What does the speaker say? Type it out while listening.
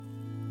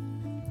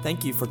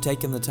Thank you for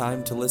taking the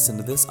time to listen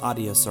to this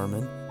audio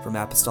sermon from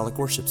Apostolic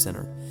Worship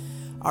Center.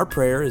 Our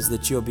prayer is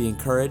that you'll be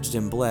encouraged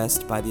and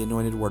blessed by the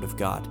anointed Word of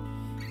God.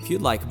 If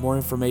you'd like more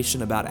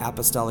information about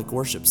Apostolic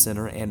Worship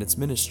Center and its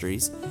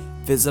ministries,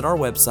 visit our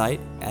website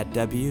at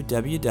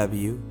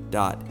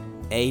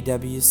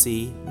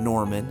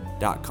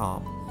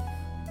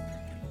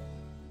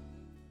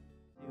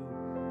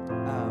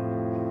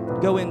www.awcnorman.com.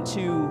 Go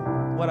into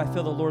what I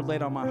feel the Lord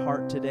laid on my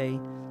heart today.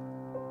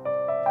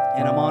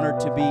 And I'm honored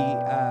to be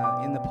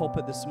in the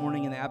pulpit this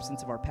morning in the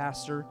absence of our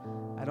pastor.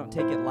 I don't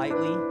take it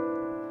lightly.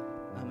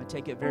 I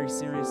take it very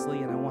seriously,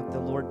 and I want the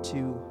Lord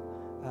to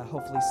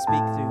hopefully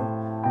speak through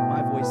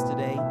my voice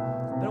today.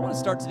 But I want to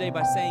start today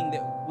by saying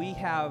that we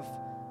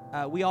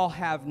all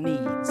have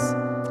needs,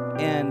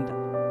 and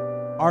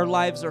our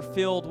lives are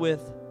filled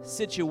with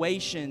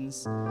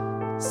situations.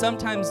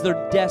 Sometimes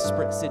they're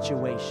desperate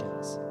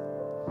situations,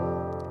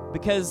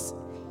 because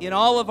in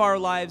all of our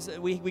lives,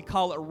 we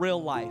call it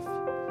real life.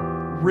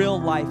 Real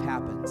life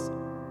happens.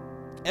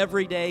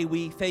 Every day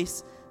we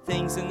face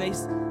things, and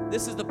this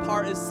is the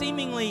part, is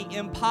seemingly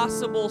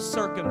impossible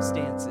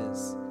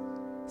circumstances.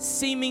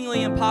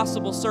 Seemingly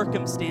impossible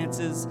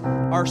circumstances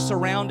are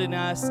surrounding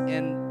us,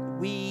 and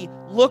we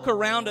look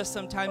around us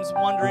sometimes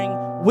wondering,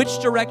 which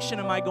direction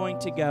am I going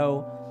to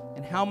go,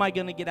 and how am I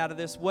going to get out of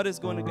this? What is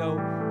going to go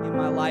in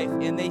my life?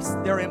 And they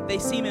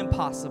seem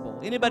impossible.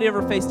 Anybody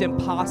ever faced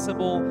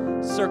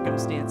impossible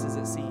circumstances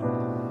that seem?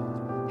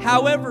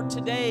 However,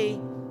 today,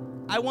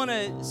 I want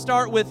to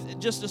start with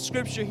just a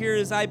scripture here,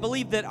 is I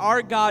believe that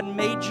our God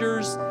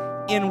majors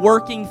in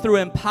working through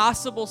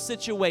impossible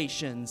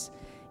situations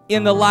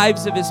in the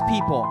lives of His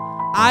people.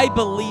 I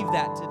believe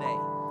that today.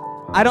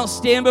 I don't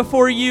stand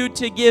before you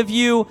to give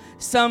you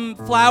some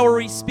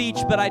flowery speech,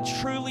 but I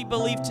truly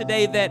believe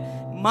today that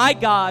my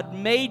God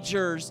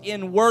majors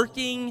in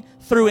working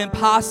through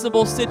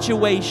impossible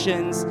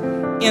situations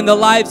in the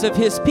lives of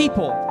His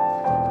people.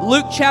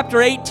 Luke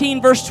chapter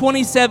 18, verse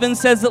 27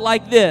 says it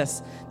like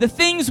this: the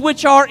things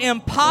which are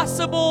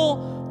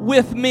impossible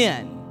with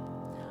men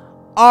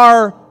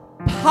are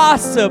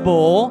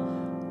possible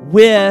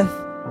with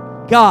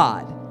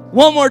God.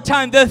 One more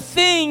time. The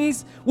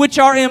things which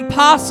are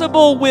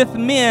impossible with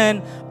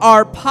men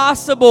are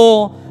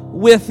possible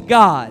with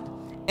God.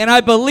 And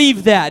I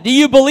believe that. Do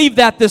you believe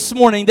that this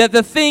morning? That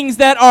the things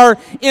that are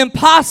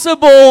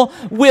impossible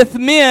with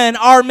men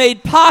are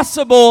made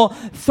possible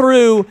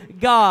through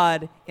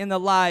God in the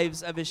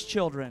lives of His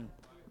children.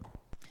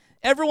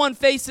 Everyone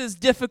faces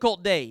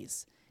difficult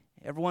days.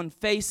 Everyone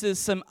faces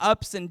some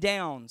ups and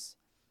downs.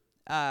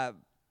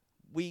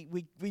 We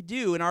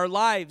do in our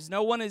lives.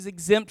 No one is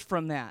exempt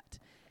from that.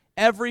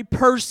 Every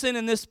person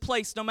in this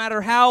place, no matter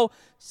how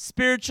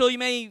spiritual you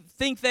may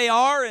think they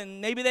are,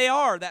 and maybe they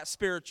are that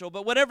spiritual,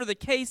 but whatever the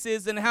case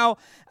is and how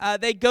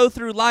they go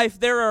through life,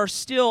 there are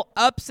still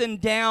ups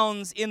and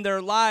downs in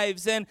their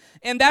lives, and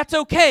that's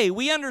okay.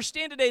 We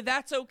understand today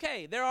that's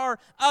okay. There are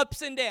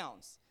ups and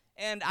downs.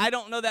 And I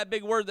don't know that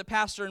big word that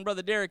Pastor and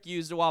Brother Derek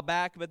used a while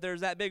back, but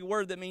there's that big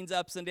word that means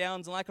ups and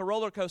downs, and like a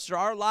roller coaster,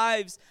 our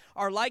lives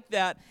are like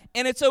that.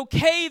 And it's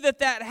okay that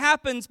that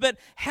happens, but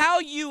how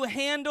you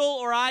handle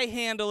or I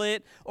handle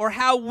it, or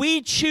how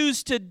we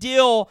choose to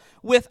deal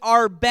with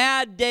our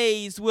bad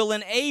days will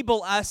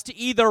enable us to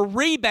either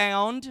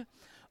rebound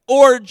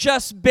or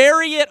just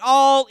bury it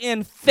all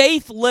in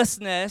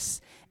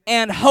faithlessness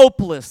and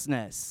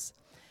hopelessness.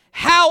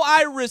 How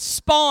I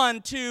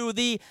respond to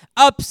the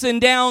ups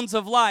and downs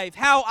of life,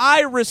 how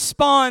I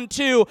respond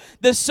to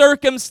the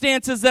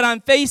circumstances that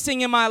I'm facing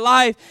in my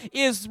life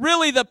is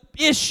really the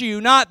issue,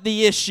 not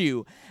the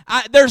issue.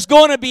 There's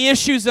going to be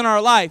issues in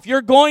our life.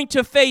 You're going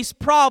to face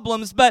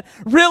problems, but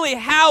really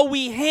how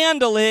we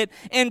handle it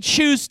and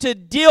choose to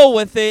deal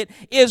with it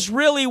is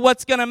really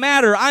what's going to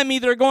matter. I'm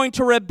either going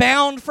to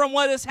rebound from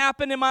what has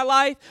happened in my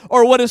life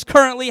or what is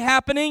currently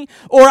happening,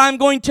 or I'm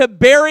going to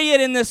bury it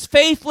in this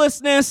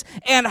faithlessness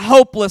and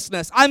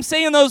hopelessness. I'm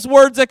saying those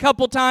words a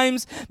couple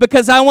times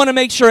because I want to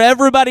make sure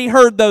everybody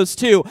heard those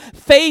two.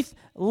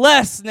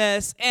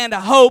 Faithlessness and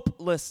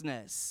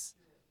hopelessness.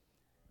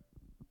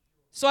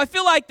 So I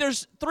feel like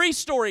there's three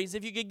stories.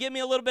 If you could give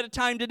me a little bit of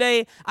time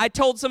today, I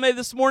told somebody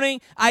this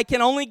morning, I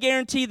can only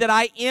guarantee that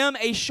I am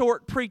a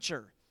short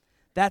preacher.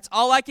 That's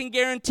all I can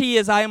guarantee,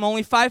 is I am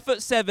only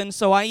 5'7",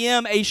 so I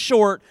am a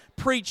short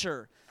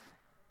preacher.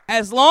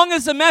 As long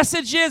as the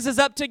message is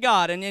up to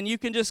God, and you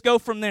can just go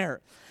from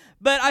there.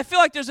 But I feel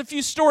like there's a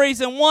few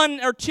stories, and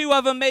one or two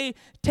of them may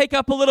take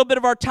up a little bit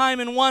of our time,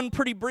 and one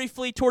pretty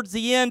briefly towards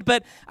the end.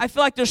 But I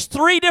feel like there's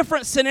three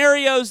different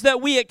scenarios that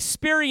we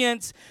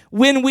experience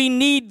when we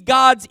need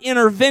God's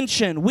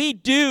intervention. We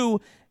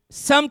do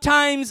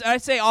sometimes, I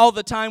say all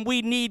the time,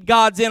 we need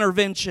God's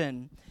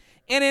intervention.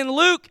 And in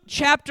Luke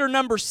chapter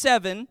number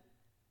 7,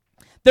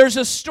 there's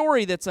a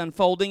story that's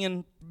unfolding,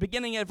 and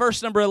beginning at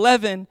verse number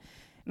 11, and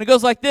it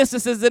goes like this. It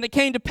says, "And it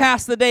came to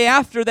pass the day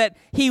after that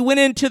he went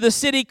into the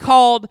city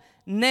called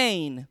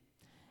Nain,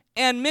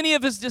 and many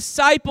of his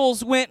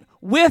disciples went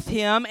with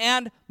him,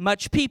 and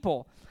much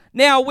people.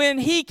 Now when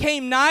he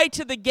came nigh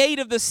to the gate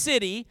of the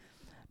city,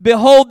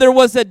 behold, there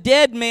was a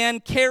dead man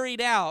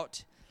carried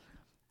out,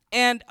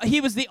 and he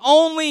was the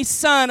only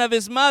son of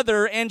his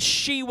mother, and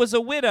she was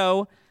a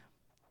widow,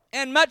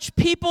 and much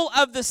people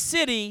of the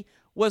city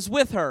was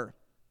with her.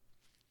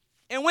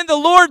 And when the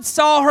Lord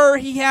saw her,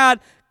 he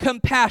had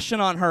compassion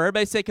on her.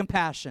 Everybody say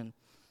compassion.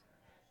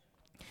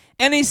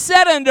 And he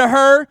said unto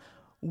her,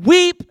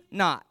 weep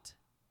not.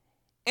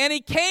 And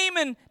he came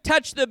and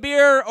touched the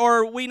bier,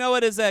 or we know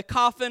it as a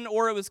coffin,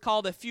 or it was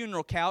called a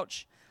funeral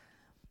couch.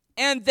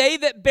 And they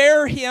that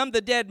bare him,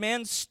 the dead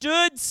man,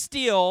 stood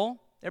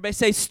still. Everybody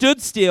say,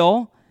 stood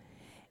still.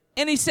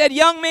 And he said,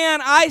 young man,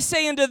 I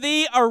say unto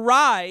thee,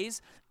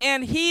 arise.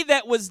 And he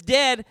that was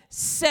dead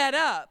sat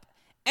up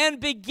and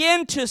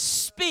began to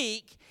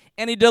speak,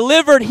 and he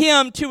delivered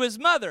him to his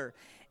mother.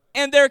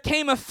 And there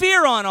came a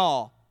fear on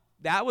all.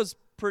 That was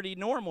pretty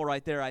normal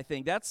right there, I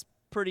think. That's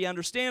pretty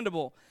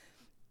understandable.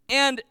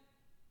 And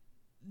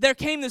there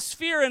came this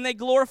fear, and they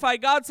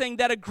glorified God, saying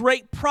that a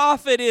great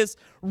prophet is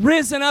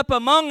risen up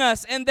among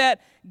us, and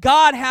that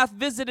God hath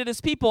visited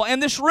his people.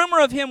 And this rumor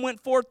of him went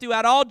forth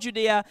throughout all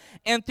Judea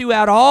and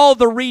throughout all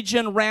the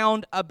region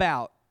round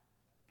about.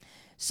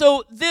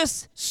 So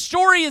this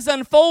story is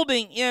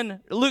unfolding in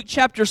Luke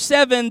chapter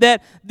 7,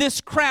 that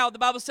this crowd, the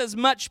Bible says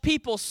much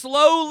people,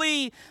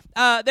 slowly,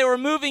 they were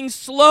moving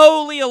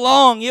slowly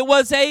along. It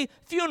was a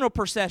funeral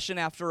procession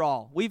after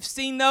all. We've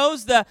seen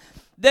those. The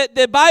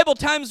Bible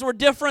times were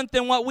different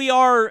than what we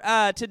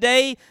are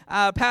today.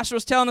 Pastor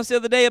was telling us the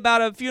other day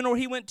about a funeral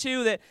he went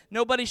to that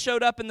nobody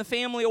showed up in the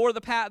family or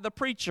the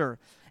preacher.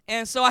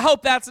 And so I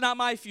hope that's not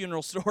my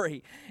funeral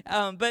story.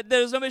 But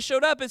there's nobody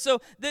showed up. And so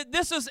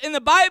this was in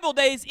the Bible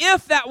days.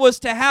 If that was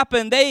to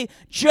happen, they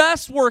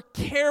just were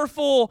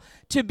careful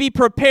to be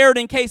prepared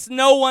in case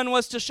no one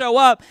was to show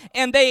up.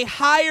 And they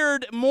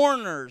hired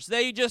mourners.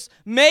 They just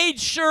made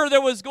sure there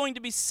was going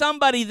to be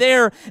somebody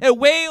there.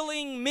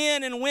 Wailing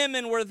men and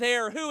women were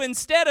there who,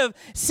 instead of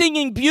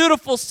singing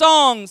beautiful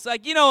songs,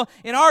 like,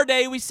 in our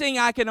day we sing,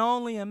 I Can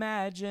Only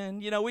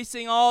Imagine. We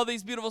sing all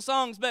these beautiful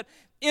songs. But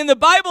in the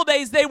Bible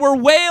days, they were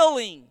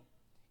wailing,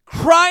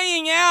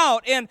 crying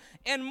out, and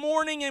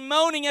mourning and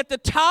moaning at the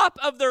top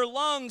of their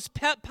lungs,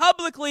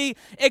 publicly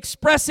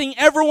expressing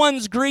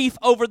everyone's grief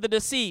over the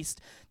deceased.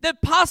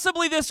 That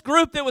possibly this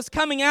group that was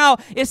coming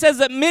out, it says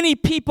that many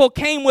people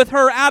came with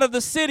her out of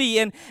the city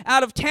and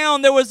out of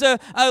town. There was a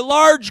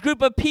large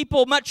group of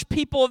people, much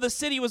people of the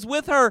city was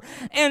with her.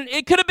 And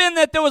it could have been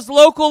that there was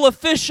local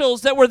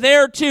officials that were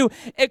there to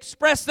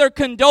express their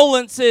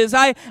condolences.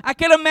 I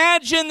can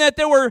imagine that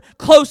there were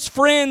close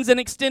friends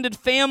and extended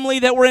family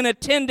that were in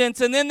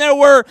attendance. And then there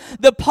were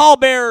the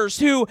pallbearers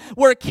who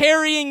were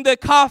carrying the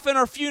coffin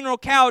or funeral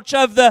couch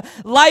of the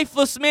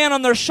lifeless man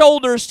on their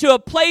shoulders to a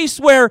place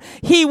where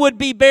he would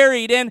be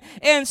buried.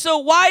 And so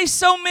why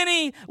so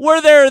many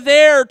were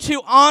there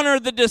to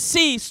honor the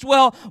deceased?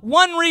 Well,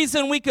 one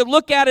reason we could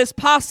look at is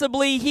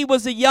possibly he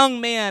was a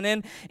young man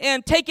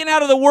and taken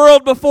out of the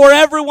world before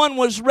everyone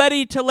was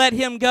ready to let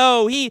him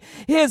go.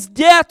 His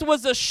death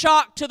was a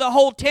shock to the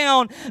whole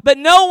town, but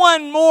no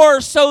one more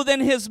so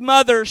than his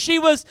mother. She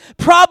was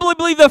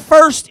probably the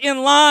first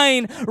in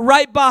line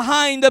right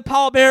behind the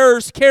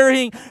pallbearers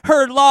carrying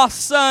her lost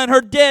son,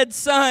 her dead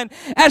son,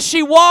 as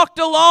she walked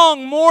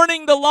along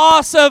mourning the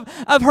loss of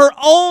her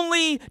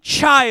only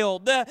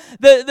child,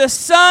 the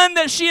son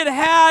that she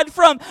had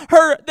from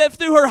her,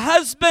 through her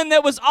husband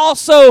that was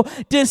also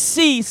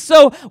deceased.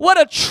 So what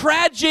a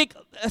tragic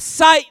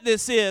sight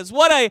this is.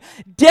 What a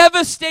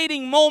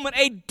devastating moment,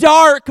 a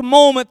dark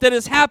moment that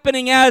is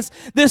happening as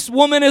this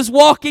woman is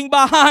walking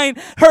behind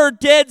her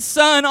dead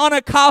son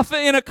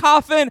in a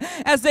coffin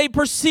as they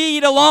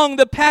proceed along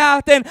the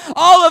path, and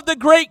all of the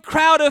great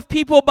crowd of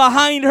people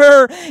behind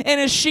her,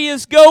 and as she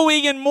is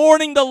going and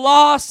mourning the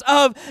loss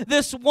of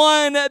this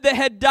one that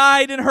had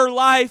died in her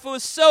life. It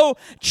was so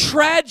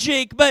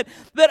tragic, but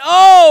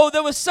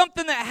there was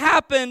something that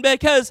happened,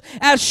 because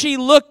as she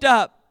looked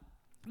up,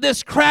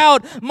 this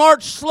crowd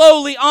marched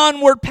slowly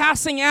onward,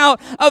 passing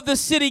out of the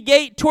city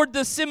gate toward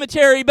the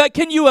cemetery. But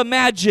can you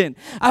imagine?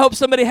 I hope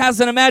somebody has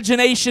an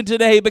imagination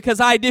today, because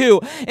I do.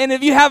 And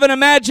if you have an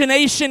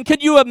imagination,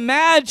 could you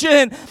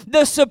imagine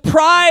the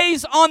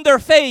surprise on their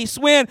face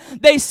when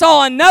they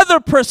saw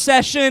another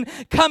procession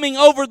coming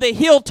over the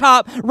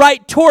hilltop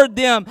right toward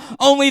them?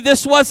 Only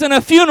this wasn't a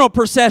funeral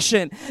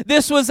procession.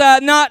 This was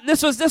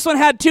this one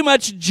had too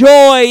much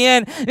joy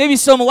and maybe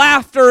some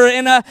laughter,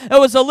 and it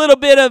was a little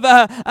bit of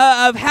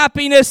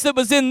happiness that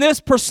was in this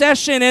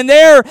procession. And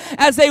there,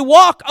 as they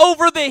walk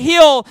over the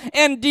hill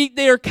and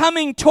they are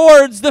coming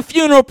towards the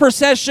funeral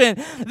procession,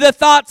 the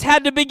thoughts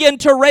had to begin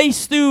to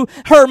race through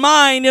her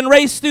mind and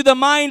race through the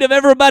mind of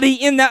everybody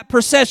in that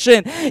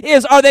procession.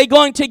 Are they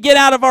going to get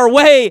out of our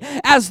way?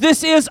 As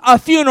this is a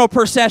funeral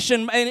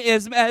procession,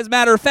 as a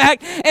matter of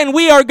fact, and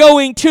we are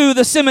going to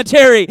the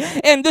cemetery.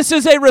 And this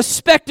is a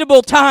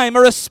respectable time,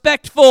 a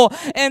respectful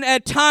and a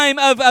time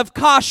of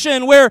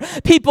caution, where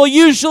people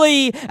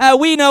usually,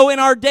 we know in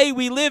our day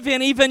we live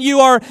in, even you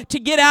are to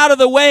get out of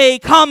the way.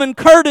 Common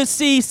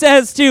courtesy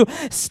says to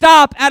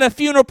stop at a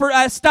funeral,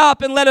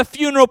 stop and let a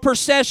funeral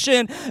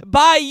procession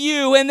by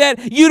you, and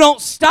that you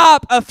don't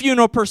stop a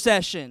funeral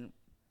procession.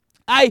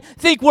 I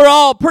think we're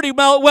all pretty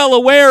well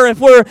aware, if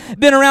we've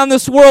been around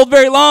this world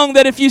very long,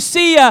 that if you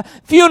see a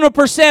funeral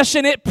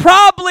procession, it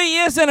probably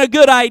isn't a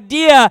good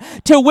idea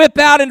to whip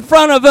out in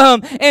front of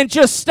them and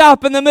just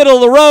stop in the middle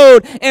of the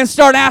road and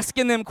start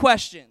asking them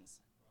questions.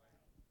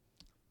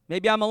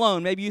 Maybe I'm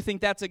alone. Maybe you think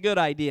that's a good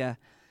idea.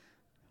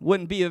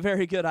 Wouldn't be a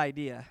very good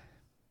idea.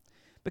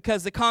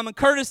 Because the common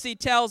courtesy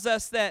tells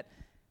us that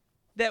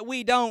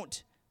we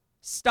don't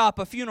stop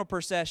a funeral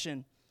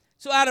procession.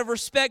 So out of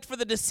respect for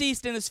the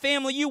deceased and his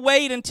family, you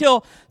wait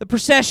until the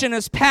procession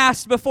has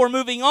passed before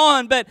moving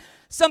on. But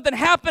something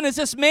happened as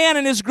this man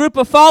and his group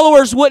of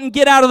followers wouldn't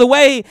get out of the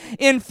way.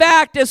 In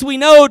fact, as we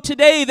know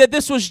today that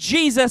this was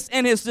Jesus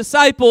and his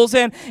disciples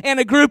and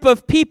a group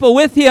of people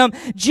with him,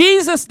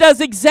 Jesus does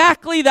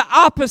exactly the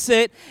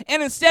opposite.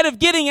 And instead of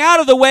getting out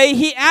of the way,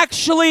 he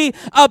actually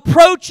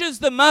approaches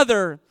the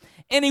mother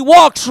and he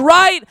walks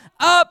right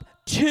up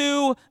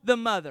to the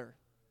mother.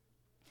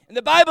 And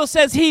the Bible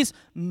says he's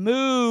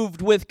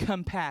moved with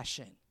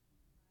compassion.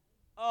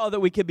 Oh, that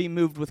we could be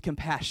moved with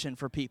compassion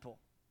for people.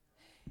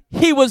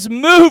 He was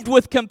moved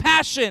with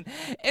compassion,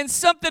 and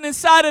something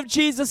inside of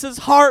Jesus'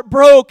 heart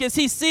broke as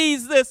he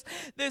sees this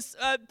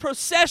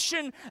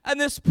procession and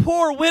this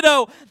poor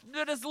widow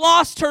that has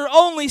lost her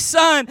only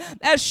son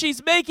as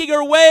she's making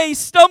her way,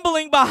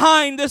 stumbling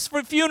behind this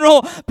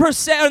funeral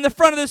in the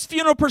front of this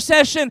funeral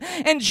procession.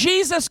 And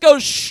Jesus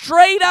goes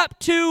straight up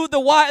to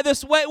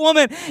this white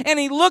woman, and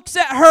he looks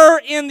at her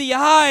in the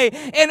eye.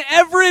 And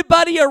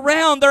everybody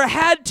around, there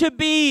had to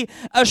be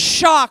a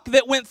shock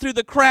that went through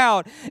the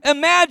crowd.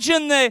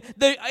 Imagine the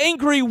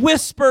angry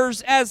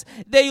whispers as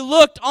they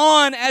looked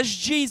on as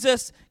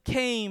Jesus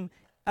came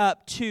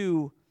up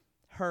to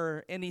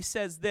her, and he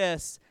says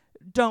this: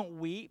 "Don't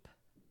weep.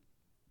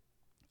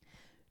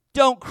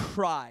 Don't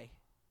cry.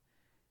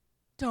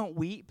 Don't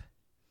weep."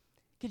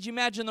 Could you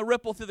imagine the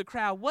ripple through the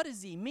crowd? What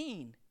does he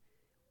mean?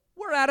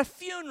 We're at a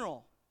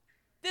funeral.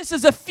 This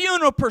is a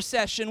funeral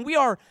procession. We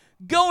are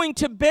going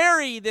to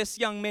bury this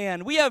young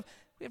man. We have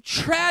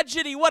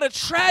tragedy. What a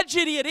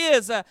tragedy it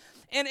is.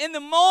 And in the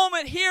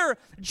moment here,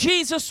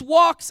 Jesus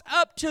walks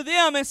up to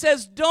them and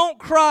says, "Don't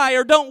cry,"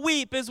 or "Don't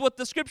weep," is what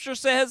the scripture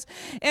says.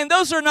 And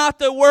those are not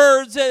the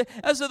words.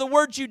 Those are the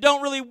words you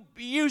don't really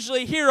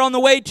usually hear on the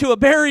way to a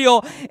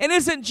burial. And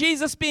isn't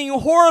Jesus being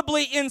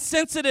horribly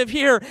insensitive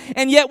here?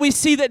 And yet we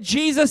see that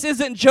Jesus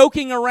isn't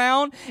joking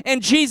around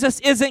and Jesus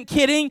isn't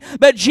kidding,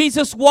 but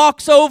Jesus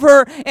walks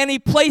over and he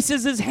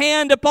places his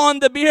hand upon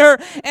the bier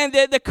and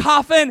the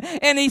coffin,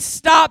 and he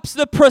stops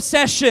the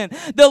procession.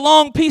 The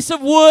long piece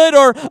of wood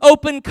or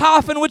open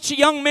coffin which a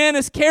young man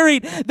has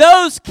carried,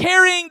 those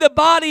carrying the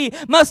body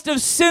must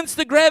have sensed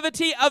the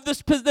gravity of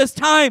this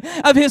time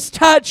of his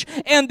touch,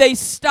 and they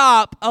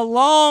stop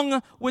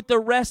along with the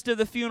rest of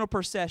the funeral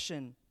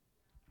procession.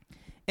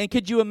 And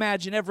could you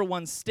imagine,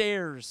 everyone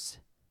stares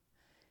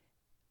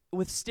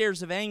with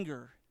stares of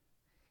anger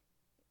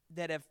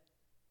that have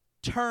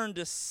turned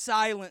to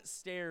silent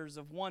stares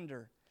of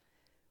wonder.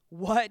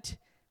 What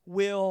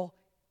will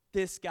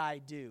this guy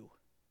do?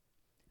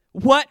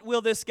 What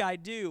will this guy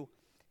do?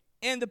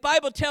 And the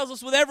Bible tells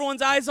us, with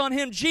everyone's eyes on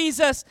him,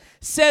 Jesus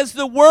says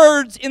the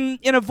words in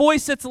a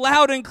voice that's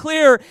loud and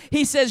clear.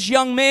 He says,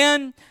 "Young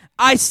man,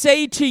 I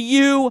say to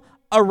you,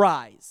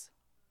 arise."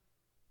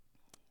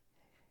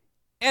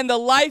 And the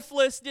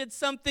lifeless did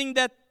something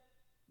that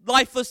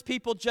lifeless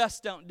people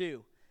just don't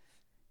do.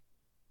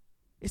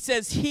 It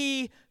says,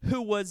 "He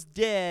who was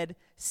dead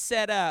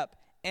sat up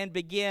and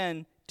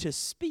began to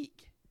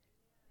speak."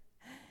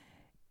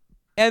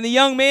 And the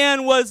young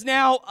man was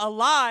now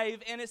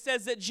alive, and it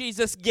says that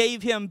Jesus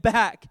gave him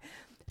back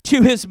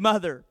to his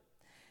mother.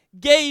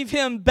 Gave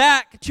him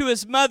back to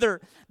his mother.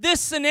 This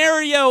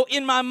scenario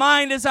in my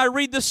mind, as I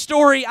read the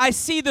story, I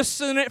see the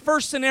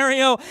first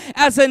scenario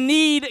as a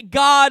need that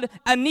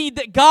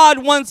God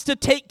wants to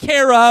take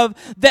care of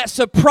that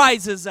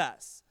surprises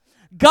us.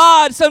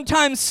 God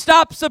sometimes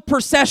stops a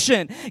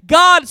procession.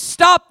 God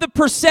stopped the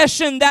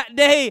procession that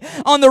day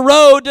on the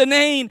road to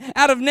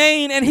out of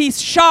Nain, and he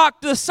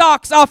shocked the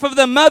socks off of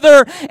the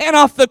mother and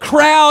off the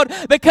crowd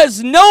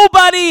because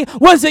nobody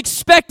was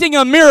expecting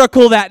a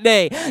miracle that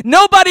day.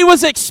 Nobody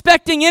was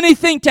expecting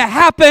anything to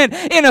happen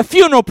in a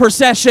funeral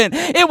procession.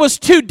 It was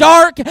too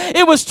dark.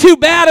 It was too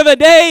bad of a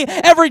day.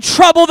 Every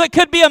trouble that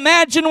could be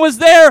imagined was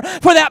there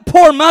for that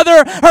poor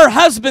mother. Her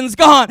husband's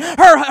gone.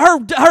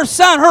 Her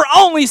son, her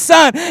only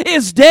son,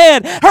 is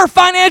dead. Her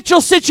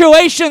financial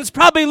situation's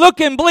probably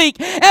looking bleak.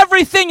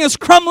 Everything is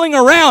crumbling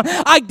around.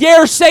 I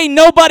dare say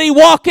nobody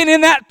walking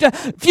in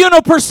that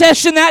funeral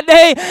procession that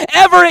day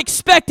ever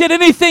expected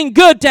anything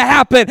good to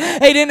happen.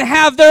 They didn't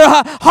have their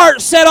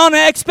heart set on an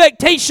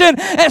expectation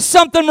that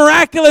something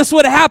miraculous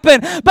would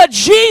happen. But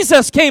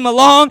Jesus came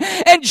along,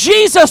 and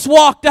Jesus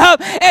walked up,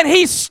 and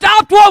he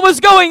stopped what was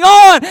going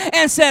on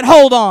and said,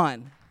 "Hold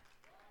on.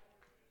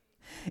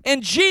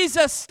 And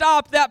Jesus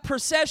stopped that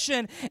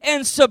procession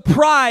and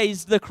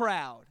surprised the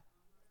crowd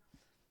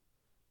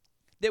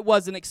that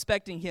wasn't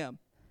expecting him.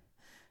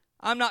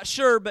 I'm not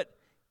sure, but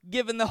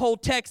given the whole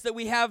text that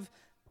we have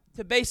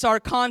to base our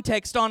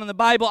context on in the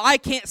Bible, I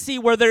can't see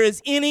where there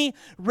is any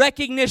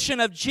recognition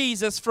of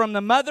Jesus from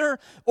the mother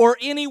or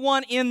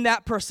anyone in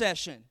that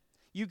procession.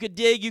 You could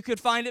dig, you could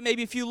find it,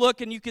 maybe if you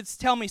look and you could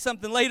tell me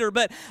something later,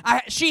 but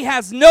she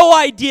has no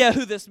idea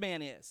who this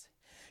man is.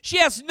 She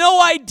has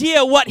no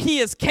idea what he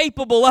is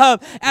capable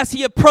of as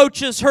he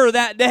approaches her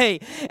that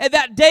day. And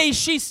that day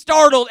she's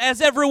startled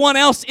as everyone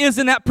else is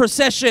in that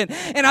procession.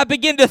 And I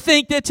begin to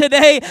think that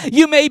today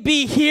you may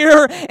be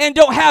here and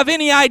don't have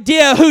any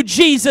idea who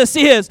Jesus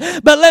is.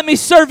 But let me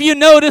serve you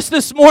notice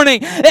this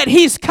morning that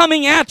he's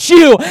coming at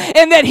you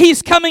and that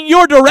he's coming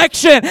your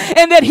direction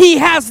and that he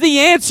has the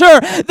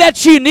answer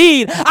that you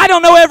need. I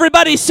don't know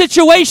everybody's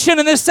situation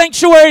in this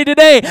sanctuary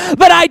today,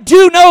 but I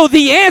do know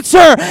the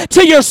answer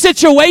to your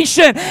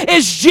situation.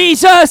 Is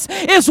Jesus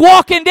is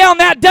walking down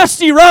that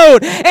dusty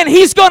road, and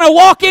he's going to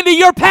walk into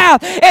your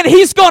path, and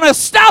he's going to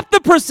stop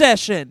the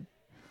procession.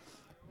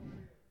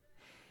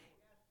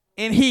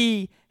 And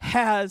he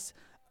has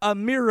a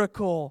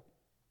miracle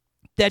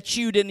that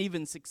you didn't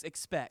even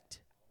expect.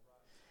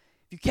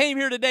 If you came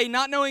here today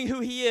not knowing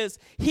who he is,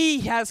 he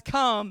has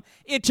come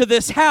into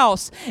this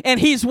house and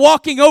he's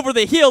walking over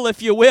the hill,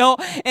 if you will,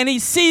 and he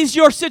sees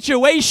your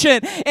situation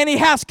and he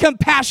has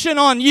compassion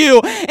on you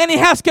and he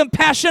has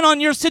compassion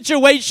on your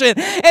situation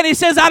and he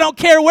says, I don't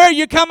care where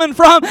you're coming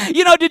from.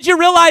 You know, did you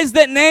realize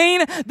that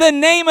Nain, the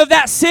name of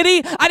that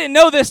city, I didn't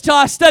know this till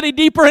I studied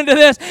deeper into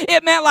this.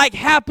 It meant like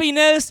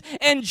happiness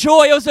and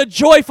joy. It was a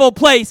joyful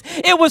place.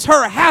 It was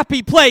her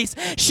happy place.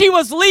 She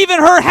was leaving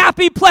her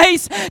happy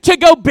place to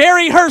go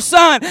bury her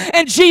son.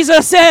 And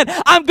Jesus said,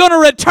 I'm going to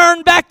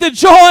return back the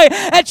joy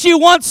that you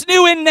once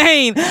knew in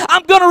Nain.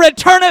 I'm going to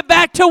return it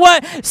back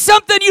to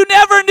something you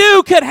never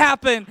knew could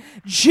happen.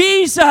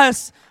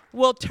 Jesus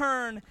will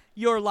turn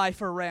your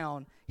life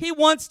around. He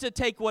wants to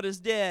take what is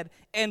dead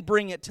and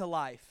bring it to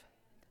life.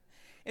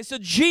 And so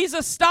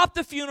Jesus stopped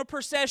the funeral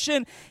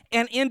procession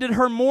and ended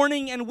her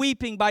mourning and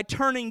weeping by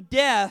turning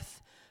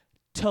death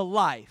to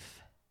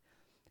life.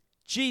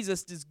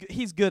 Jesus,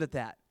 he's good at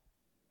that.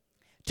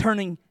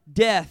 Turning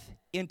death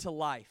into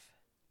life.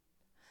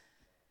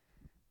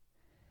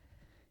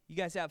 You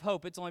guys have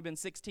hope. It's only been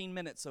 16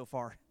 minutes so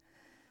far.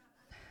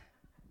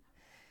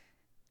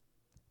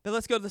 But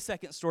let's go to the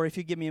second story, if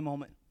you give me a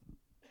moment.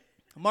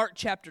 Mark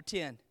chapter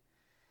 10.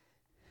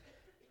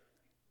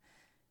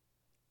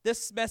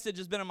 This message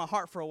has been on my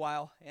heart for a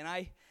while, and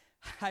I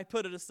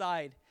put it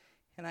aside.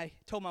 And I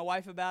told my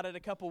wife about it a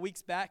couple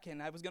weeks back,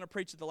 and I was going to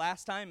preach it the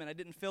last time, and I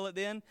didn't feel it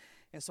then.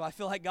 And so I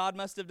feel like God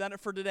must have done it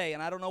for today,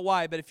 and I don't know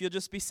why, but if you'll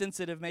just be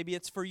sensitive, maybe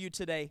it's for you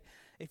today.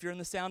 If you're in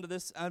the sound of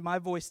this, my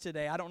voice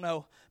today, I don't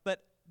know,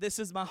 but this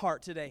is my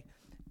heart today.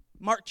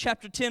 Mark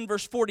chapter 10,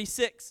 verse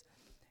 46.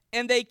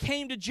 And they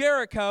came to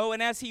Jericho,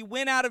 and as he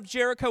went out of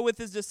Jericho with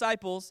his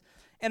disciples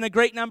and a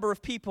great number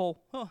of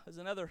people, there's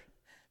another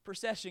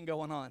procession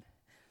going on.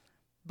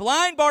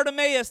 Blind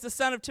Bartimaeus, the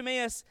son of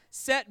Timaeus,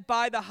 sat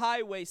by the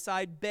highway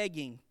side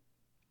begging.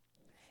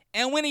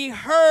 And when he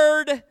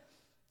heard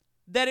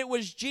that it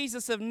was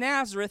Jesus of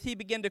Nazareth, he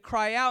began to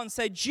cry out and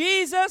say,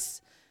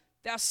 Jesus,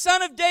 thou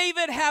son of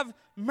David, have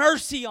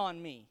mercy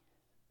on me.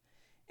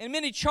 And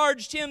many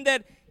charged him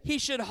that he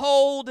should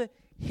hold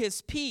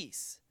his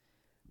peace.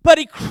 But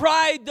he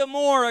cried the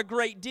more a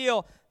great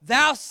deal,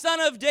 thou son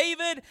of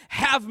David,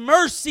 have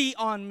mercy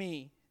on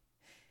me.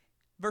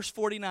 Verse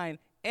 49,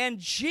 and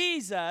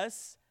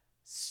Jesus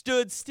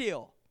stood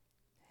still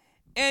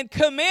and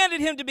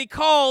commanded him to be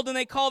called, and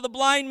they called the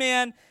blind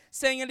man,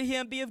 saying unto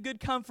him, be of good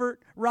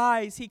comfort,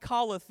 rise, he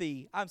calleth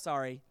thee. I'm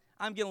sorry,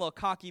 I'm getting a little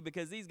cocky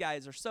because these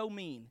guys are so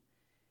mean.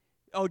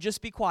 Oh,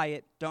 just be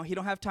quiet. He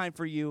don't have time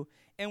for you.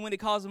 And when he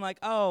calls him, like,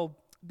 oh,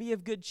 be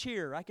of good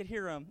cheer. I could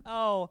hear him.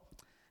 Oh,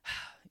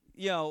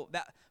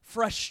 that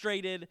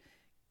frustrated,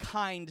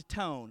 kind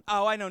tone.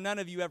 Oh, I know none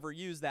of you ever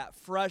use that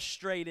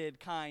frustrated,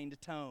 kind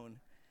tone.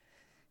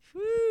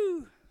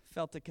 Whew.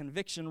 Felt a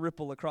conviction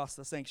ripple across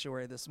the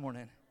sanctuary this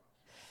morning.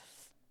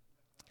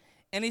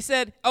 And he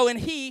said, and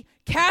he,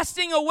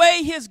 casting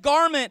away his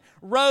garment,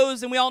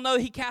 rose, and we all know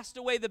he cast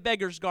away the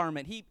beggar's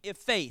garment.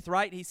 Faith,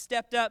 right? He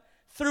stepped up,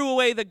 threw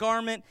away the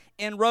garment,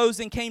 and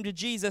rose and came to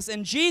Jesus.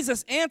 And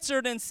Jesus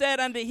answered and said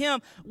unto him,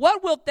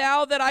 what wilt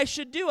thou that I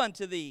should do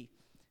unto thee?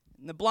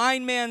 And the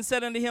blind man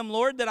said unto him,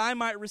 Lord, that I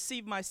might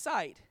receive my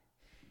sight.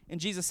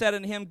 And Jesus said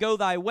unto him, go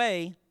thy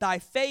way, thy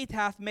faith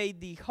hath made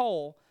thee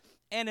whole.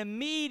 And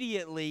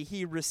immediately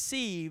he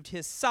received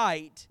his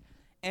sight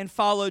and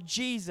followed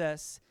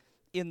Jesus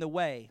in the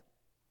way.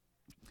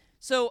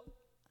 So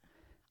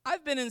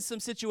I've been in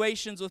some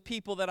situations with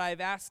people that I've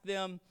asked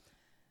them,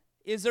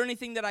 is there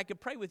anything that I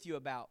could pray with you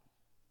about?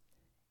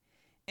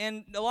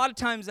 And a lot of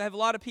times I've had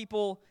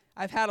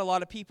a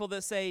lot of people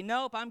that say,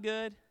 nope, I'm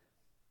good.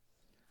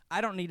 I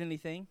don't need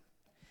anything.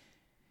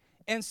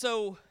 And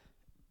so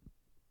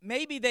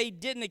maybe they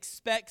didn't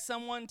expect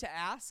someone to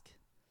ask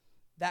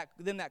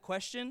them that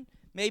question.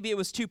 Maybe it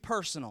was too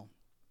personal.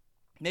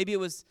 Maybe it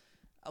was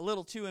a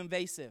little too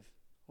invasive.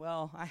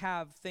 Well, I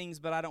have things,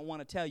 but I don't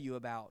want to tell you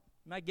about.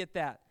 You might get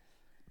that.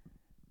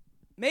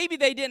 Maybe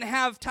they didn't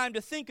have time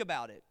to think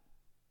about it.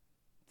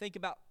 Think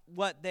about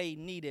what they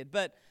needed.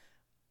 But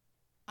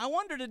I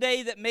wonder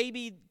today that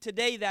maybe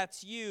today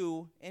that's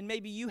you, and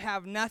maybe you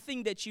have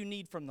nothing that you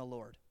need from the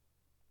Lord.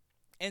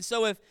 And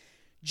so if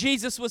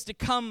Jesus was to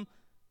come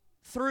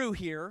through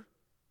here,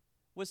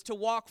 was to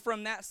walk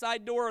from that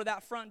side door or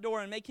that front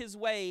door and make his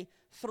way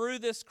through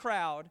this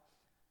crowd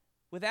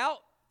without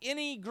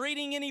any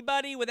greeting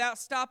anybody, without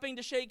stopping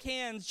to shake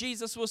hands,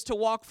 Jesus was to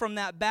walk from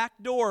that back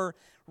door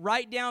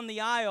right down the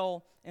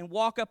aisle and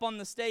walk up on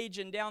the stage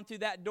and down through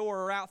that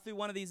door or out through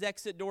one of these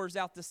exit doors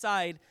out the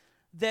side,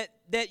 that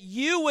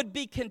you would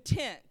be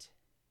content.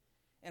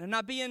 And I'm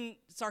not being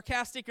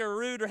sarcastic or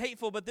rude or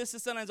hateful, but this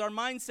is sometimes our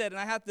mindset,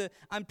 and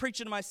I'm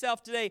preaching to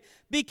myself today.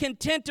 Be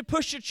content to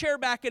push your chair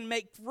back and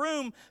make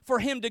room for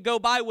him to go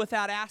by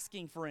without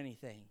asking for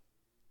anything.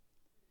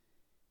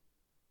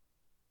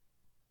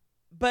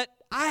 But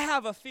I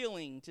have a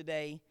feeling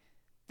today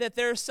that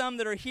there are some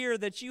that are here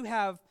that you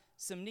have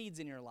some needs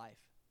in your life.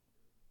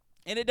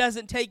 And it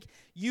doesn't take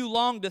you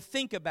long to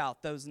think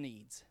about those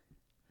needs.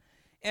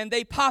 And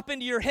they pop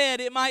into your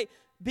head. It might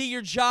be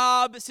your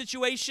job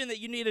situation, that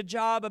you need a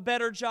job, a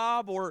better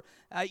job, or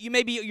you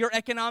maybe your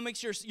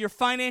economics, your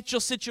financial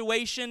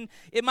situation.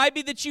 It might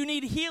be that you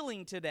need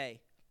healing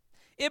today.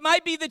 It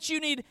might be that you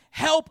need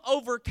help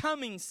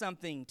overcoming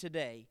something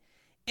today.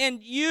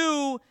 And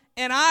you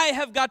and I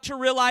have got to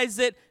realize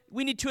that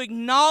we need to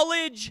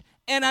acknowledge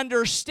and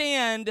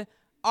understand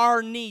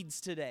our needs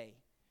today.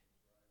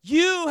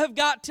 You have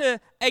got to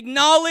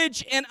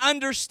acknowledge and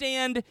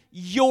understand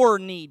your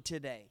need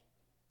today.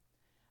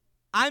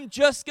 I'm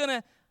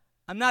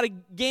not a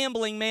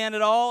gambling man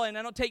at all, and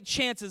I don't take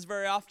chances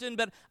very often,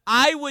 but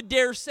I would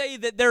dare say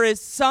that there is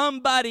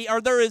somebody,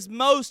 or there is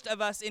most of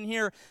us in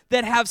here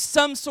that have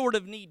some sort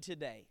of need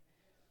today.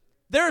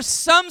 There's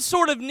some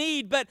sort of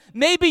need, but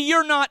maybe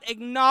you're not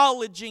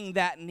acknowledging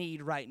that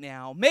need right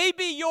now.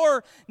 Maybe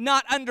you're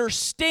not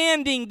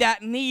understanding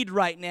that need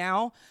right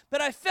now.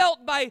 But I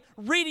felt by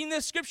reading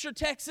this scripture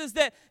text is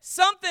that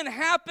something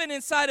happened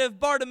inside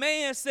of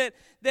Bartimaeus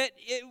that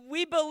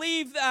we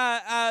believe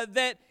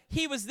that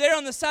he was there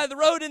on the side of the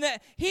road, and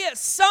that he at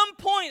some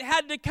point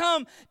had to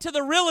come to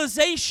the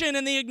realization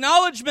and the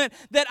acknowledgement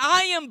that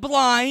I am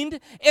blind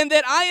and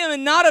that I am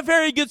in not a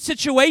very good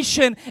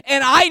situation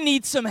and I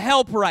need some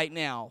help right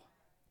now.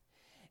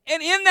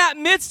 And in that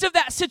midst of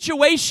that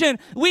situation,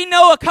 we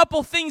know a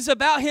couple things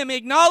about him. He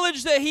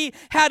acknowledged that he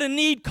had a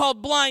need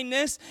called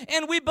blindness,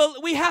 and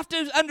we have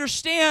to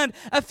understand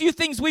a few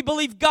things. We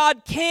believe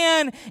God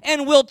can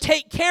and will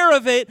take care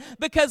of it,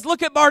 because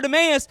look at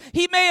Bartimaeus.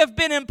 He may have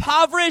been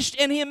impoverished,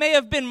 and he may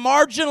have been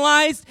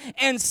marginalized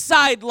and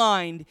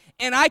sidelined,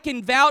 and I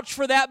can vouch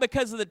for that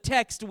because of the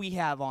text we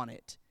have on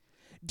it.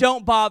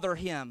 Don't bother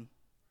him.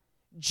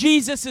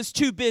 Jesus is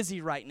too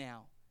busy right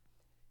now.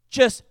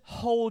 Just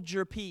hold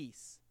your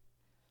peace.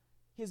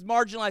 He's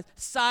marginalized,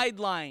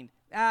 sidelined.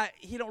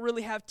 He don't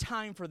really have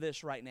time for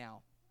this right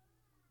now.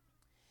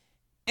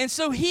 And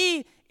so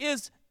he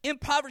is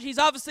impoverished. He's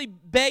obviously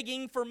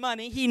begging for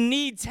money. He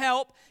needs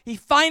help. He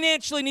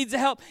financially needs the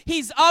help.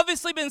 He's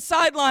obviously been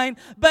sidelined,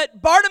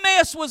 but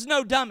Bartimaeus was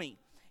no dummy.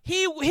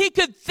 He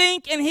could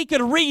think and he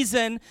could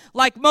reason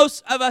like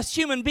most of us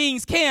human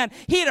beings can.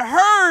 He had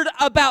heard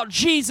about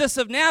Jesus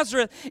of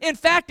Nazareth. In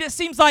fact, it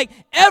seems like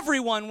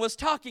everyone was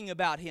talking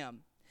about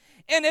him.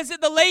 And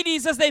the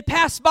ladies, as they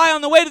passed by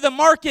on the way to the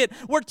market,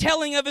 were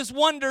telling of his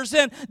wonders.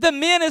 And the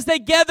men, as they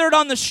gathered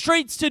on the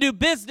streets to do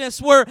business,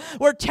 were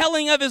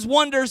telling of his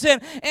wonders.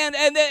 And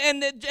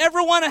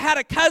everyone had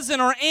a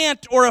cousin or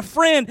aunt or a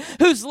friend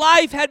whose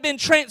life had been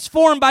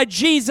transformed by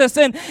Jesus.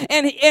 And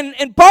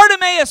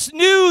Bartimaeus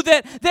knew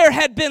that there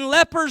had been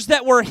lepers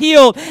that were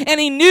healed. And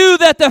he knew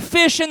that the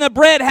fish and the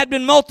bread had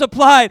been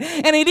multiplied.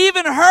 And he'd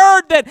even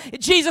heard that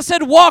Jesus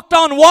had walked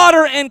on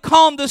water and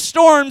calmed the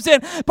storms.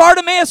 And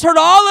Bartimaeus heard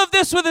all of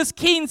this with his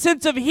keen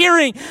sense of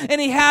hearing,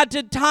 and he had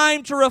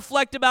time to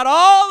reflect about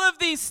all of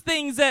these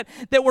things that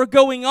were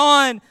going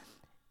on,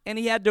 and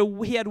he had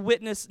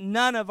witnessed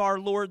none of our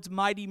Lord's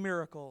mighty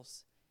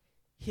miracles.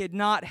 He had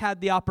not had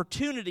the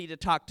opportunity to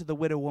talk to the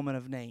widow woman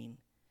of Nain,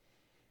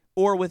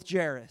 or with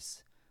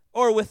Jairus,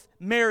 or with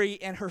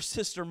Mary and her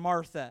sister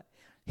Martha.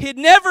 He'd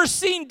never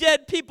seen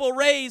dead people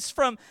raised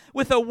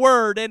with a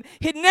word, and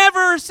he'd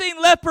never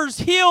seen lepers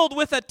healed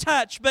with a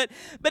touch, but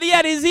he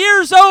had his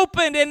ears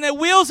opened, and the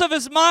wheels of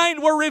his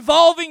mind were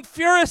revolving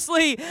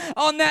furiously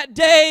on that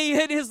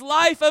day. In his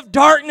life of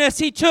darkness,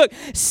 he took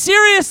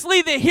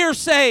seriously the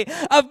hearsay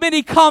of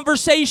many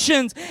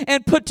conversations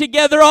and put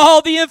together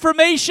all the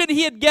information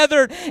he had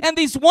gathered and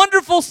these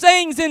wonderful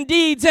sayings and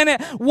deeds. And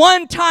at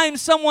one time,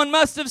 someone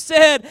must have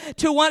said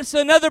to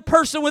another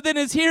person within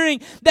his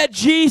hearing that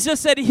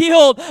Jesus had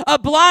healed a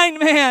blind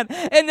man,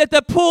 and at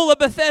the pool of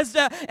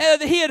Bethesda,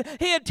 he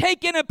had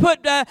taken and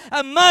put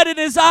mud in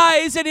his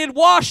eyes, and he had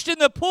washed in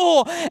the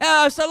pool,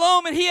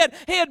 Siloam, and he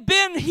had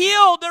been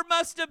healed. There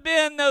must have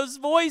been those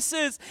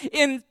voices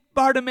in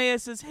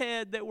Bartimaeus'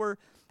 head that were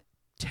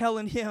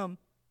telling him,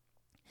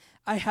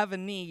 I have a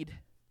need.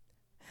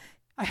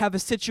 I have a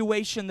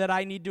situation that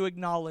I need to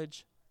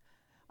acknowledge.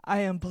 I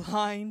am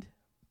blind.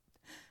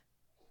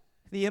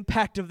 The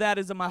impact of that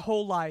is in my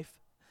whole life.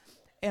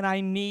 And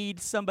I need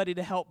somebody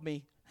to help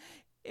me.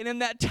 And in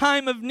that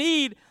time of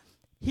need,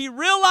 he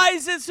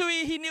realizes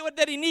he knew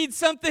that he needs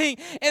something.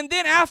 And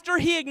then after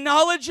he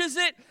acknowledges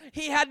it,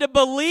 he had to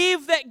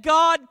believe that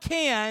God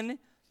can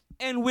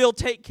and will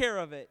take care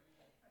of it.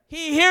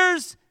 He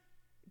hears,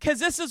 because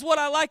this is what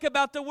I like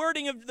about the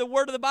wording of the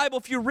word of the Bible,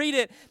 if you read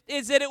it,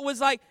 is that it was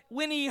like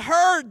when he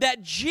heard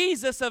that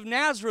Jesus of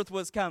Nazareth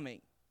was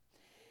coming,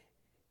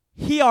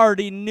 he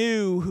already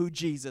knew who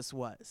Jesus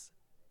was.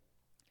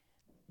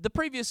 The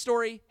previous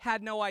story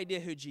had no idea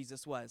who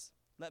Jesus was.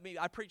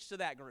 I preached to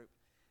that group.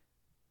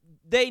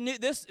 They knew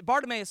this.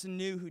 Bartimaeus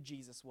knew who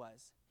Jesus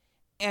was.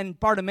 And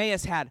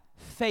Bartimaeus had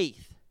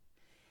faith.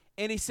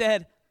 And he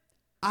said,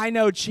 I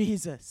know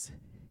Jesus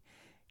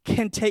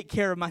can take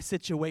care of my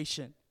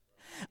situation.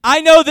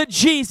 I know that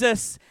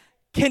Jesus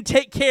can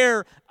take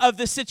care of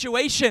the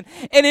situation.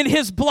 And in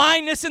his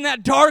blindness in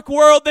that dark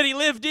world that he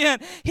lived in,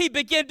 he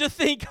began to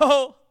think,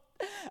 oh,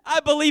 I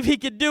believe he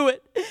could do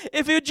it.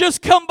 If he would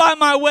just come by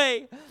my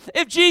way,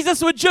 if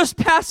Jesus would just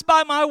pass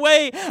by my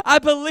way, I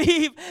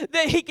believe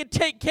that he could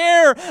take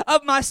care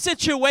of my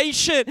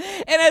situation.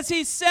 And as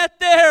he sat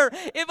there,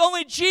 if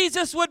only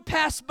Jesus would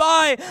pass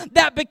by,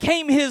 that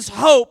became his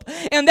hope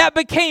and that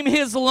became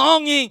his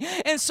longing.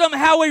 And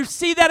somehow we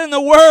see that in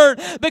the Word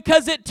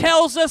because it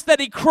tells us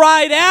that he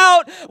cried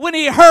out when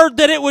he heard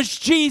that it was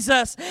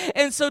Jesus.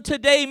 And so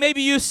today,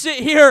 maybe you sit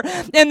here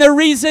and the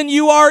reason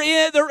you are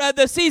in,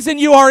 the season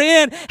you are in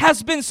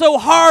has been so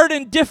hard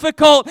and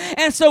difficult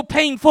and so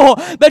painful,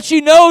 but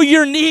you know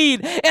your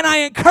need. And I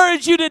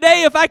encourage you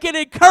today, if I can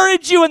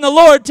encourage you in the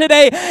Lord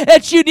today,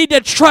 that you need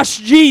to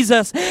trust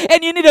Jesus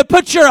and you need to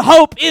put your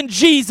hope in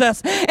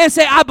Jesus and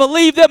say, I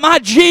believe that my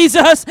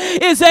Jesus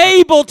is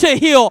able to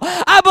heal.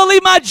 I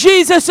believe my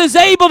Jesus is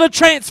able to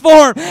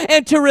transform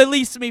and to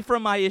release me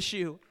from my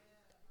issue.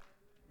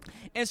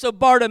 And so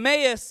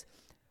Bartimaeus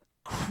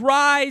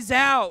cries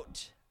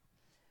out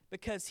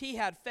because he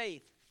had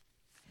faith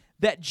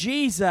that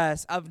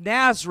Jesus of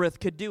Nazareth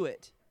could do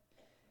it.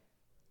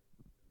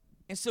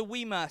 And so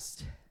we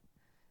must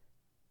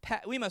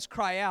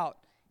cry out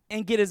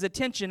and get his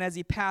attention as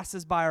he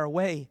passes by our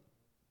way.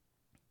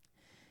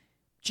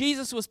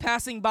 Jesus was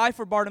passing by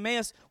for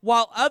Bartimaeus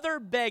while other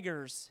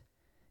beggars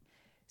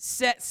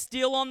sat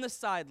still on the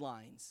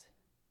sidelines.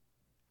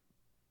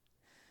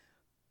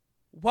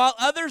 While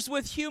others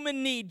with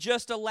human need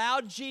just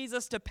allowed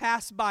Jesus to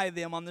pass by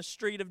them on the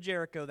street of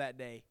Jericho that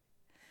day.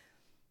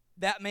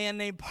 That man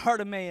named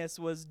Bartimaeus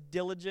was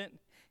diligent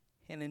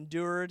and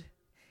endured.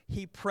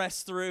 He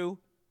pressed through.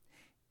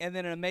 And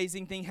then an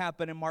amazing thing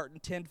happened in Mark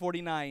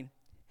 10:49.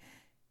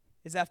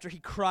 Is after he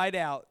cried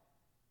out,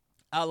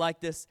 I like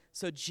this.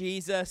 So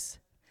Jesus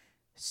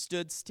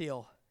stood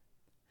still.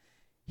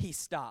 He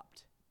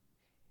stopped.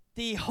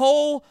 The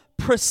whole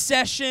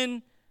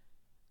procession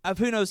of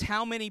who knows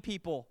how many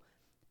people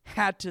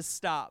had to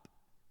stop.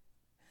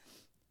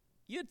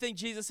 You'd think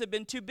Jesus had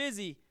been too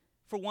busy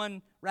for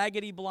one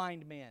raggedy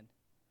blind man.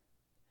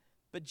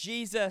 But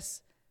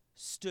Jesus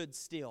stood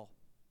still.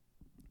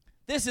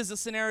 This is a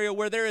scenario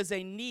where there is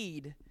a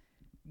need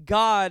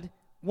God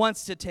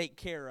wants to take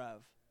care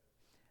of,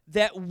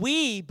 that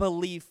we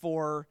believe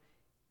for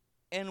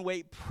and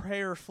wait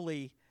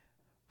prayerfully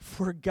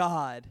for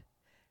God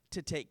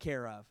to take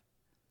care of.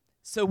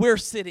 So we're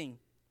sitting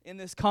in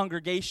this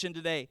congregation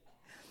today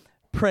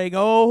praying,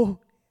 oh,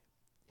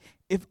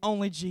 if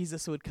only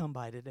Jesus would come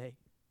by today.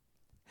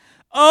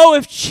 Oh,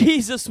 if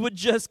Jesus would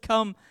just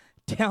come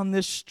down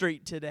this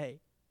street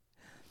today.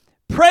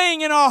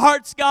 Praying in our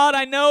hearts, God,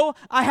 I know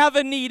I have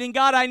a need. And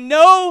God, I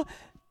know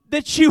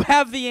that you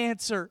have the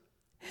answer.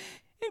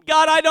 And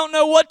God, I don't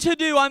know what to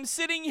do. I'm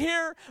sitting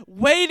here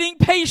waiting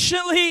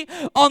patiently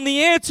on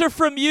the answer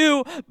from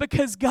you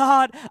because,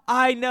 God,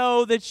 I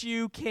know that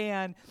you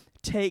can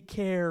take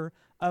care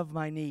of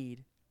my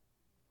need.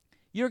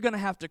 You're going to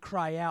have to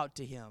cry out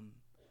to him.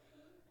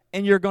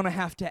 And you're going to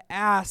have to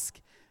ask,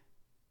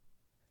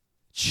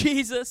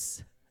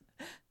 Jesus,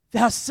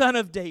 thou Son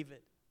of David,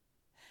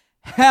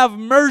 have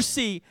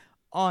mercy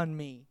on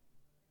me.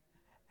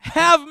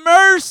 Have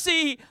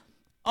mercy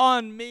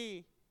on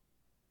me.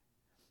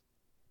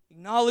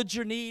 Acknowledge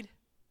your need.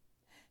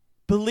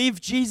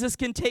 Believe Jesus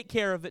can take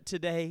care of it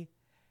today.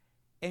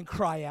 And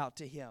cry out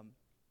to him.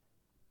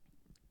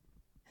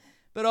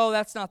 But oh,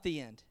 that's not the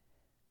end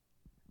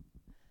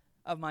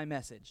of my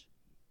message.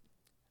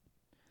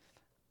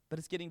 But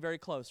it's getting very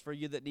close for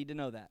you that need to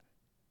know that.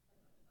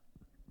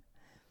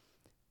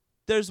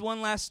 There's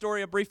one last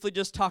story. I'll briefly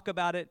just talk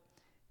about it.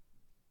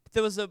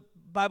 There was the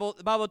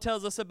Bible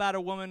tells us about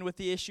a woman with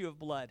the issue of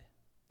blood.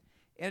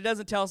 And it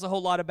doesn't tell us a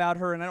whole lot about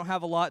her, and I don't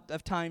have a lot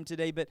of time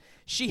today, but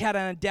she had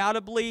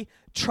undoubtedly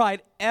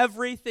tried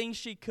everything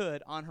she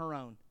could on her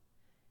own.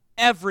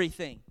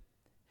 Everything.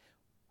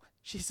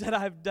 She said,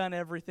 I've done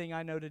everything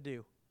I know to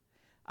do.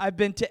 I've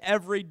been to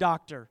every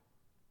doctor.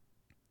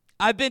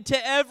 I've been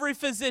to every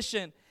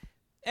physician.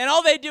 And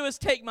all they do is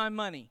take my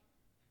money.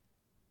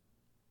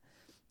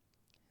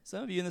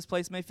 Some of you in this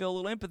place may feel a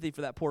little empathy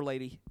for that poor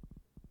lady.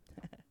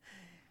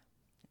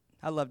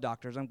 I love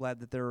doctors. I'm glad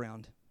that they're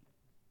around.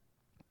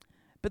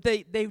 But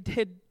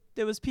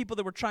there was people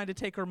that were trying to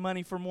take her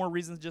money for more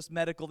reasons than just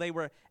medical. They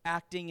were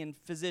acting and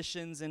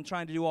physicians and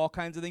trying to do all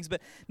kinds of things,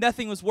 but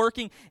nothing was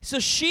working. So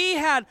she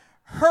had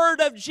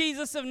heard of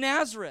Jesus of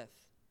Nazareth.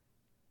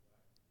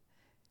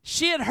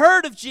 She had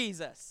heard of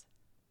Jesus.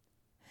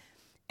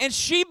 And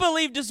she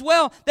believed as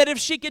well that if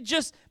she could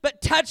just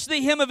but touch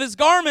the hem of his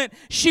garment,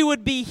 she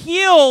would be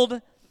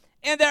healed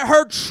and that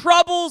her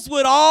troubles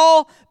would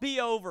all be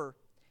over.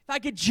 If I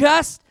could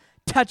just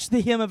touch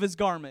the hem of his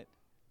garment.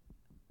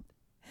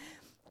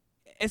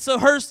 And so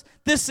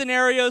this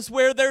scenario is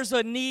where there's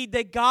a need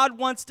that God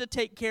wants to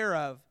take care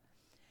of.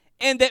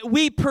 And that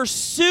we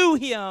pursue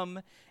him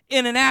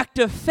in an act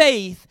of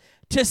faith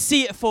to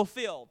see it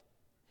fulfilled.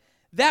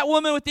 That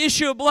woman with the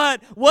issue of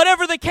blood,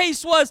 whatever the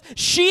case was,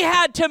 she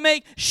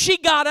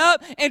got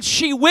up and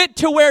she went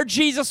to where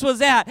Jesus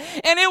was at.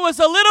 And it was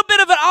a little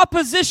bit of an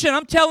opposition.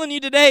 I'm telling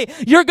you today,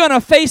 you're going to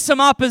face some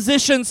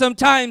opposition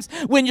sometimes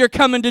when you're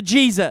coming to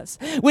Jesus.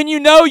 When you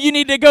know you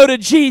need to go to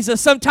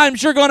Jesus,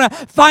 sometimes you're going to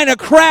find a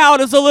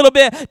crowd is a little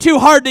bit too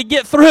hard to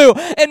get through.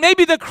 And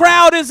maybe the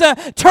crowd is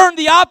turned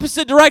the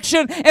opposite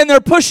direction and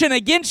they're pushing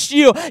against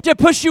you to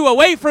push you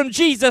away from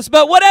Jesus.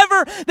 But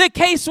whatever the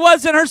case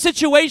was in her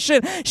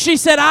situation, she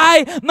said,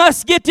 I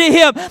must get to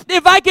him.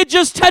 If I could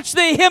just touch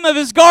the hem of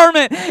his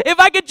garment, if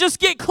I could just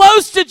get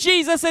close to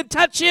Jesus and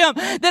touch him,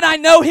 then I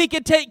know he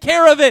could take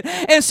care of it.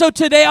 And so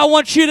today I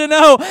want you to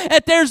know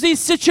that there's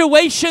these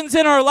situations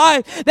in our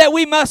life that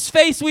we must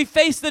face. We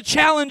face the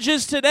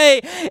challenges today,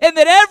 and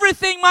that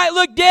everything might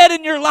look dead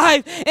in your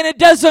life, and it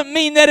doesn't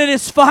mean that it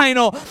is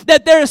final.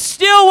 That there is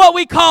still what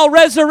we call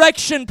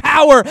resurrection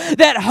power,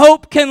 that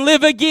hope can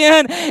live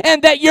again,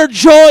 and that your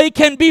joy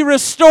can be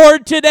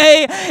restored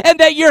today, and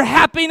that your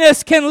happiness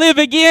can live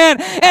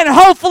again. And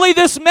hopefully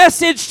this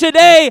message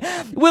today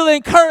will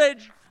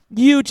encourage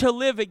you to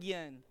live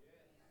again.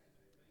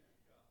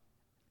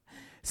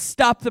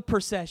 Stop the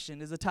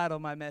procession is the title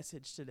of my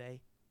message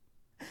today.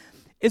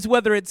 Is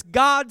whether it's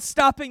God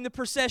stopping the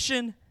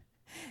procession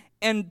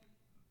and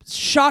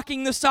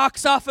shocking the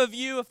socks off of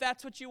you, if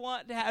that's what you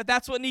want to have, if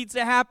that's what needs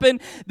to happen,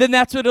 then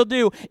that's what he'll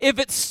do. If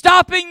it's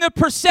stopping the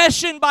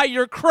procession by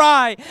your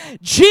cry,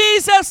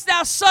 Jesus,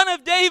 thou son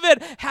of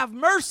David, have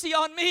mercy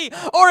on me.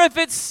 Or if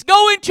it's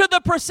going to the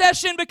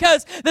procession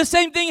because the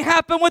same thing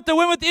happened with the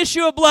woman with the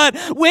issue of blood.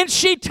 When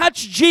she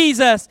touched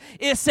Jesus,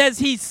 it says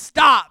he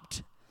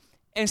stopped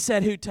and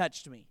said, who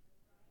touched me?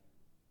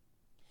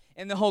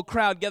 And the whole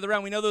crowd gathered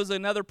around. We know there was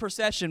another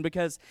procession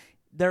because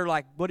they're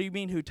like, what do you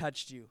mean who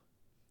touched you?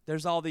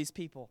 There's all these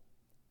people.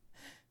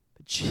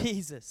 But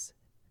Jesus,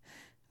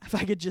 if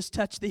I could just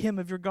touch the hem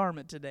of your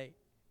garment today.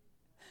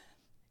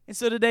 And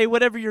so today,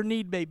 whatever your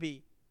need may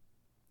be,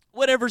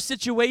 whatever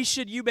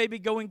situation you may be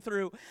going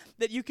through,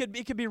 that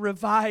it could be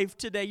revived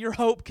today. Your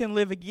hope can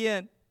live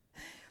again.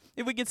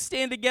 If we could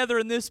stand together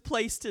in this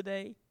place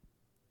today.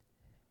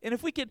 And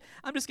if we could,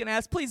 I'm just going to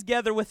ask, please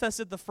gather with us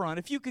at the front.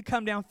 If you could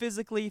come down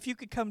physically, if you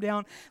could come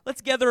down,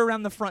 let's gather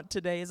around the front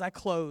today as I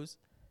close.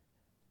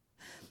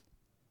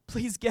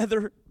 Please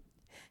gather.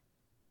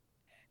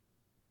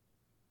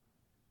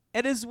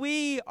 And as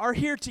we are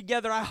here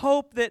together, I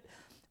hope that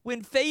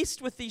when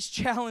faced with these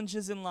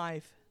challenges in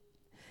life,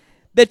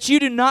 that you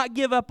do not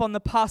give up on the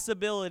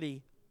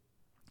possibility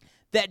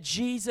that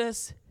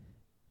Jesus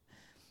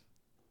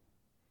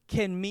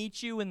can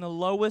meet you in the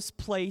lowest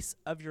place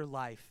of your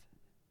life.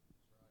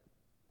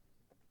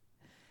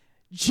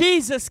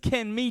 Jesus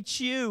can meet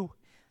you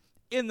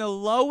in the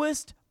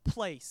lowest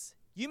place.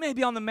 You may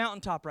be on the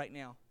mountaintop right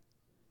now.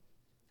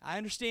 I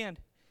understand.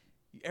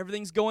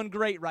 Everything's going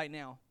great right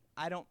now.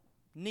 I don't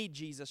need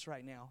Jesus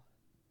right now.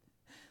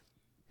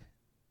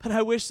 But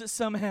I wish that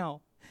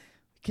somehow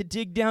we could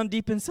dig down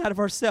deep inside of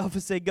ourselves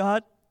and say,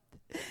 God,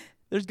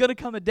 there's going to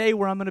come a day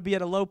where I'm going to be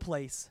at a low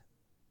place.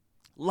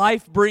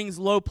 Life brings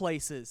low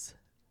places.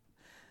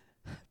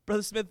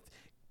 Brother Smith,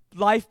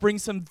 life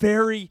brings some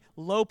very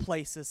low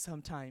places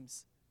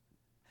sometimes.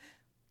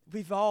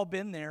 We've all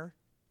been there.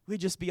 We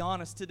just be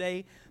honest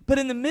today. But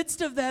in the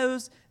midst of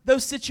those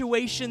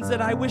situations,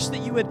 that I wish that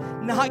you would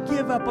not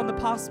give up on the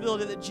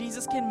possibility that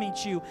Jesus can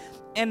meet you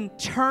and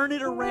turn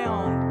it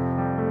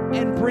around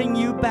and bring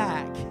you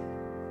back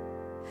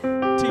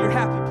to your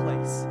happy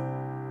place,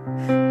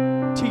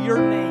 to your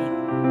Nain.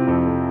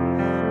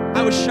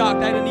 I was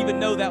shocked. I didn't even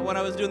know that when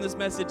I was doing this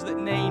message, that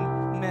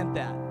Nain meant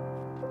that.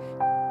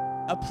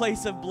 A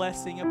place of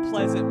blessing, a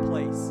pleasant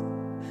place.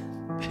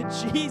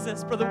 But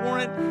Jesus, Brother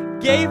Warren,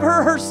 gave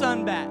her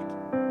son back.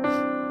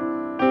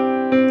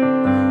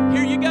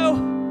 Here you go.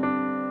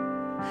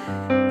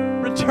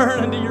 Return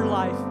unto your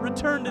life.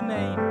 Return to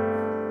Nain.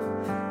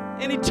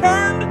 And he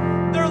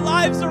turned their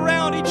lives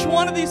around. Each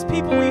one of these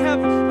people we have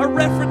a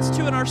reference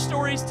to in our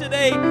stories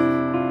today.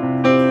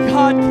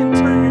 God can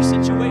turn your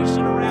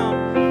situation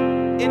around.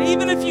 And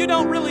even if you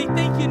don't really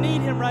think you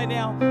need him right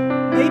now,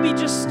 maybe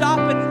just stop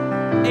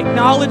and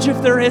Acknowledge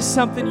if there is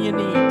something you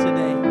need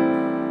today.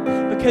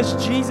 Because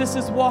Jesus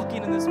is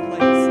walking in this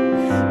place.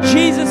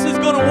 Jesus is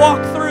going to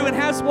walk through and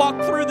has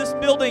walked through this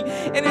building,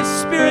 and His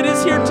Spirit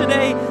is here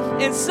today.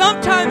 And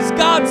sometimes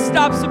God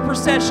stops a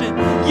procession.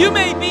 You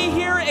may be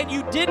here and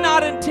you did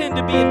not intend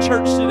to be in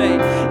church today.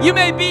 You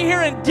may be here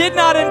and did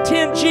not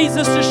intend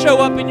Jesus to show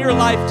up in your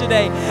life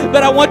today.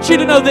 But I want you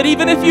to know that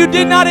even if you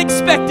did not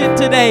expect it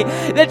today,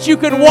 that you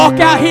could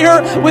walk out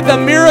here with a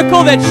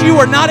miracle that you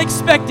were not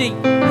expecting.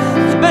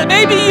 But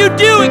maybe you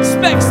do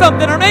expect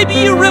something, or maybe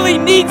you really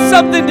need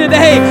something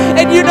today,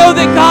 and you know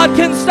that God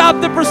can stop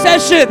the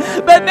procession,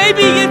 but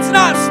maybe it's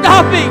not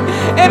stopping,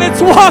 and it's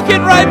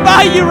walking right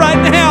by you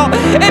right now,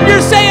 and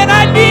you're saying,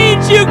 I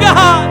need you,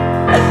 God.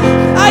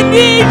 I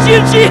need you,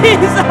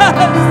 Jesus.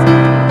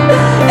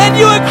 And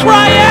you would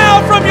cry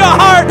out from your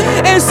heart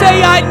and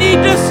say, I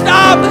need to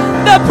stop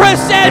the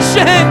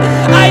procession.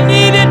 I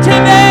need it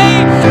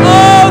today.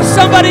 Oh,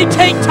 somebody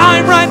take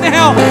time right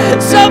now.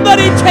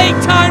 Somebody take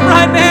time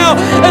right now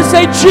and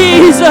say,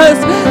 Jesus,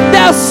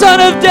 thou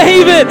Son of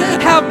David,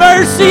 have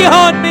mercy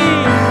on me.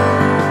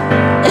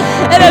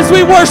 And as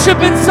we worship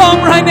in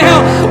song right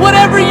now,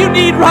 whatever you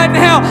need right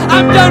now,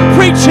 I'm done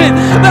preaching,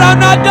 but I'm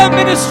not done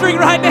ministering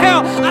right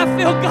now. I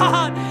feel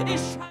God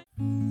is trying.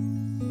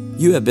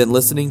 You have been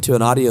listening to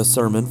an audio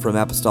sermon from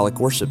Apostolic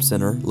Worship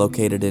Center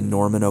located in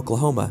Norman,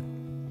 Oklahoma.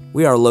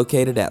 We are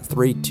located at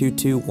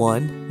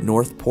 3221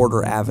 North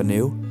Porter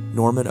Avenue,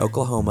 Norman,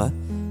 Oklahoma,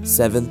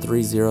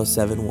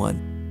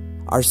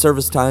 73071. Our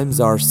service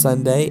times are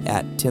Sunday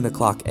at 10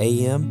 o'clock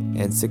a.m.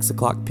 and 6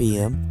 o'clock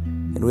p.m.,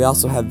 and we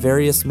also have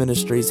various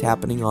ministries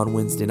happening on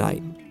Wednesday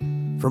night.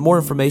 For more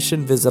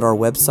information, visit our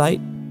website,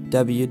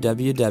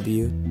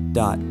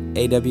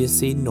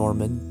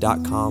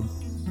 www.awcnorman.com.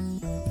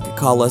 You can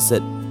call us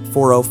at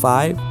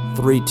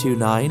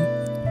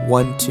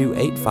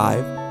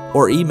 405-329-1285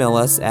 or email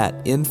us at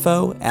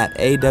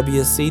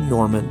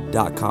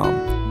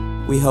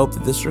info@awcnorman.com. We hope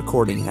that this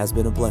recording has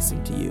been a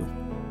blessing to you.